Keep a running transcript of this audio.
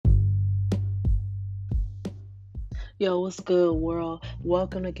Yo, what's good, world?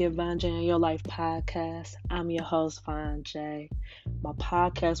 Welcome to Get Von J in Your Life podcast. I'm your host, Von J. My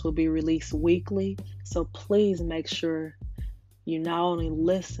podcast will be released weekly, so please make sure you not only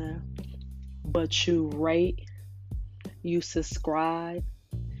listen, but you rate, you subscribe,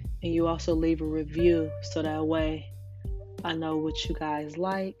 and you also leave a review so that way I know what you guys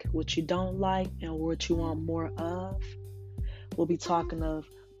like, what you don't like, and what you want more of. We'll be talking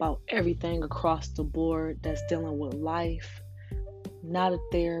about everything across the board that's dealing with life. Not a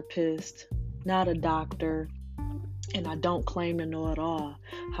therapist, not a doctor, and I don't claim to know it all.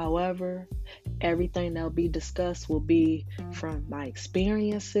 However, everything that'll be discussed will be from my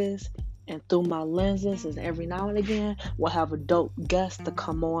experiences and through my lenses, and every now and again, we'll have a dope guest to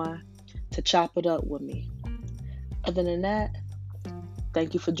come on to chop it up with me. Other than that,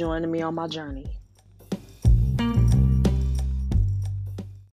 thank you for joining me on my journey.